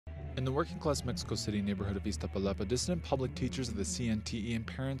In the working-class Mexico City neighborhood of Iztapalapa, dissident public teachers of the CNTE and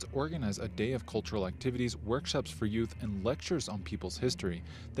parents organize a day of cultural activities, workshops for youth, and lectures on people's history.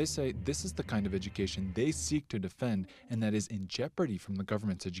 They say this is the kind of education they seek to defend and that is in jeopardy from the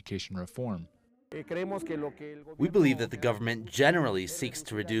government's education reform. We believe that the government generally seeks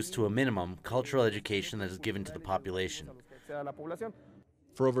to reduce to a minimum cultural education that is given to the population.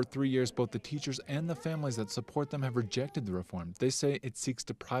 For over 3 years, both the teachers and the families that support them have rejected the reform. They say it seeks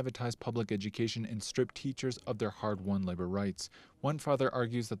to privatize public education and strip teachers of their hard-won labor rights. One father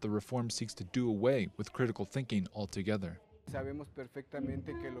argues that the reform seeks to do away with critical thinking altogether.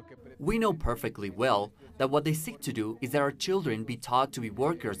 We know perfectly well that what they seek to do is that our children be taught to be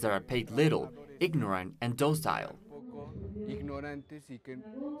workers that are paid little, ignorant, and docile.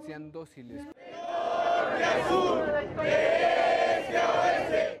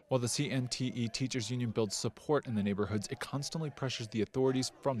 While the CNTE Teachers Union builds support in the neighborhoods, it constantly pressures the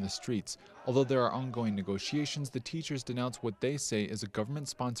authorities from the streets. Although there are ongoing negotiations, the teachers denounce what they say is a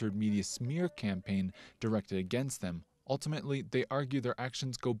government-sponsored media smear campaign directed against them. Ultimately, they argue their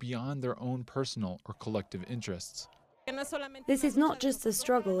actions go beyond their own personal or collective interests. This is not just the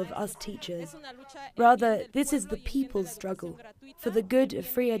struggle of us teachers. Rather, this is the people's struggle for the good of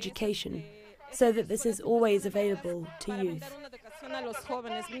free education, so that this is always available to youth.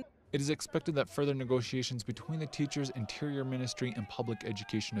 It is expected that further negotiations between the teachers, Interior Ministry, and public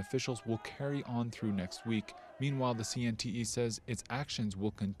education officials will carry on through next week. Meanwhile, the CNTE says its actions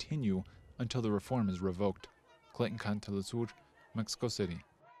will continue until the reform is revoked. Clayton Can, Telesur, Mexico City.